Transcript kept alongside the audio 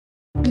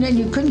And then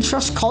you couldn't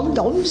trust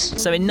condoms.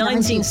 So in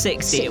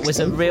 1960, it was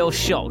a real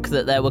shock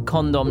that there were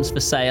condoms for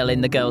sale in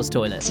the girls'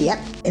 toilets. Yep.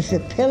 If the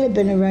pill had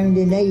been around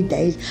in those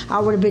days, I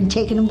would have been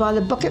taking them by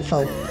the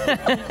bucketful.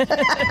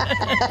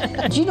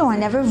 Do you know, I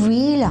never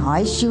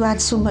realised you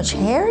had so much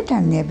hair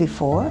down there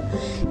before.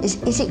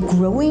 Is it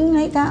growing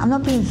like that? I'm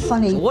not being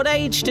funny. What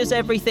age does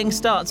everything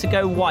start to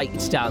go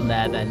white down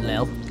there then,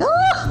 Lil?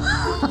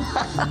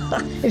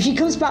 If she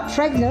comes back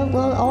pregnant,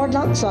 well, hard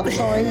luck,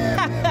 sorry.